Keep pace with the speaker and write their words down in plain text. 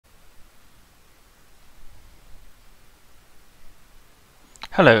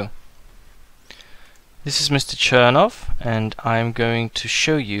Hello, this is Mr. Chernov, and I'm going to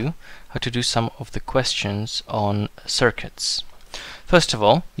show you how to do some of the questions on circuits. First of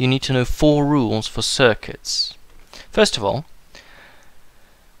all, you need to know 4 rules for circuits. First of all,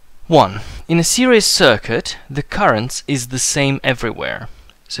 1. In a series circuit, the current is the same everywhere.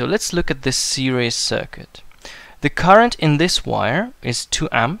 So let's look at this series circuit. The current in this wire is 2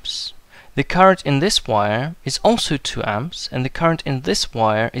 amps. The current in this wire is also 2 amps, and the current in this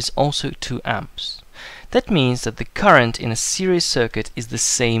wire is also 2 amps. That means that the current in a series circuit is the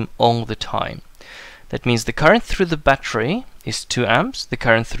same all the time. That means the current through the battery is 2 amps, the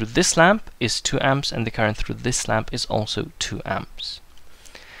current through this lamp is 2 amps, and the current through this lamp is also 2 amps.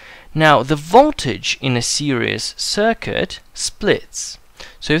 Now, the voltage in a series circuit splits.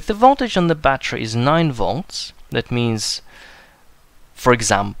 So if the voltage on the battery is 9 volts, that means, for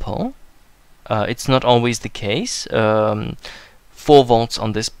example, it's not always the case, 4 volts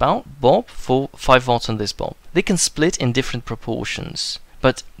on this bulb, 5 volts on this bulb. They can split in different proportions,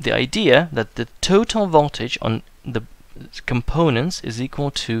 but the idea that the total voltage on the components is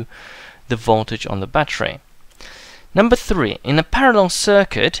equal to the voltage on the battery. Number 3, in a parallel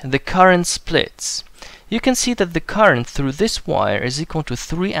circuit, the current splits. You can see that the current through this wire is equal to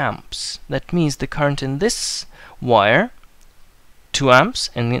 3 amps. That means the current in this wire 2 amps,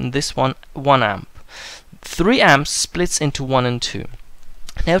 and in this one 1 amp. 3 amps splits into 1 and 2.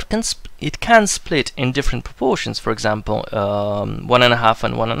 Now it can split in different proportions, for example 1.5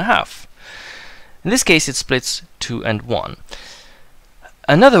 and 1.5. In this case it splits 2 and 1.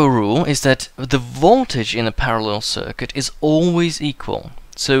 Another rule is that the voltage in a parallel circuit is always equal.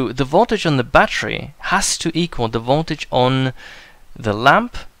 So the voltage on the battery has to equal the voltage on the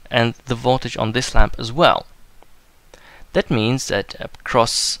lamp and the voltage on this lamp as well. That means that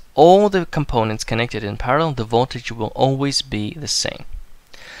across all the components connected in parallel, the voltage will always be the same.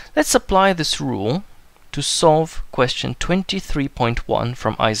 Let's apply this rule to solve question 23.1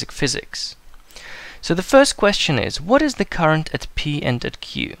 from Isaac Physics. So the first question is, what is the current at P and at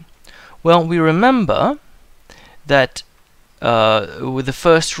Q? Well, we remember that with the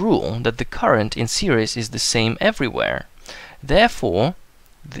first rule, that the current in series is the same everywhere. Therefore,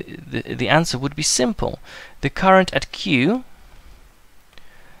 the answer would be simple. The current at Q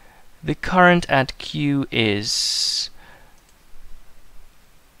is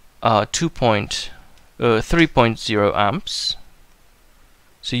 3.0 amps.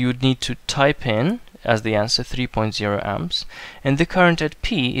 So you would need to type in as the answer 3.0 amps, and the current at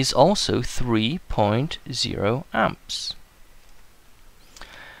P is also 3.0 amps.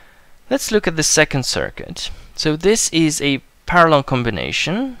 Let's look at the second circuit. So this is a parallel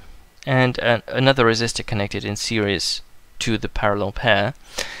combination and another resistor connected in series to the parallel pair.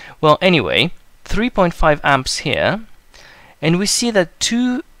 Well, anyway, 3.5 amps here, and we see that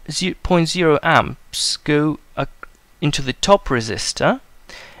 2.0 amps go into the top resistor.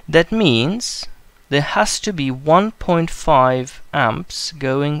 That means there has to be 1.5 amps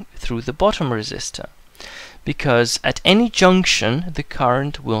going through the bottom resistor, because at any junction the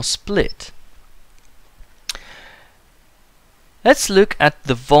current will split. Let's look at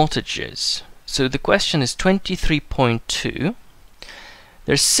the voltages. So the question is 23.2.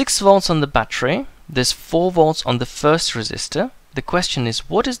 There's 6 volts on the battery, there's 4 volts on the first resistor. The question is,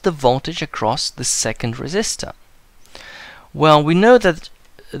 what is the voltage across the second resistor? Well, we know that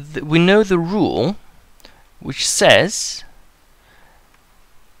we know the rule which says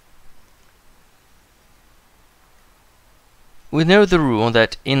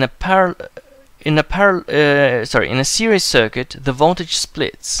that in a series circuit the voltage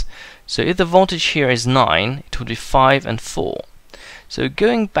splits. So if the voltage here is 9, it would be 5 and 4. So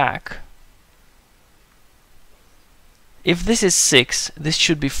going back, if this is 6, this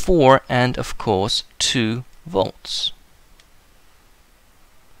should be 4 and of course 2 volts.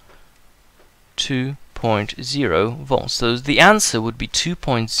 2.0 volts. So the answer would be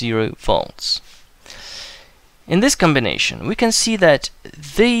 2.0 volts. In this combination, we can see that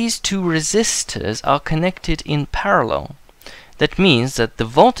these 2 resistors are connected in parallel. That means that the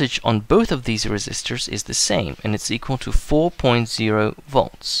voltage on both of these resistors is the same, and it's equal to 4.0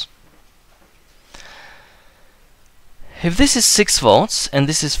 volts. If this is 6 volts and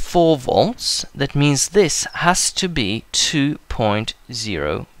this is 4 volts, that means this has to be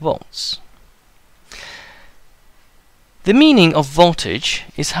 2.0 volts. The meaning of voltage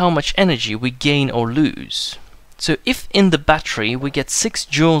is how much energy we gain or lose. So if in the battery we get 6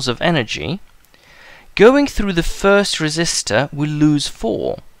 joules of energy, going through the first resistor we lose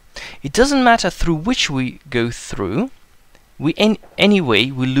 4. It doesn't matter through which we go through, anyway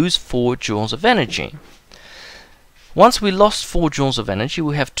we lose 4 joules of energy. Once we lost 4 joules of energy,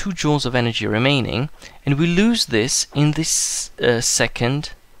 we have 2 joules of energy remaining, and we lose this in this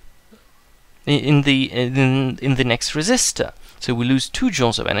second in the next resistor. So we lose 2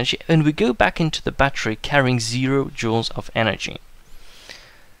 joules of energy, and we go back into the battery carrying 0 joules of energy.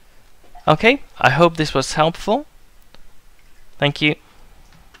 Okay, I hope this was helpful. Thank you.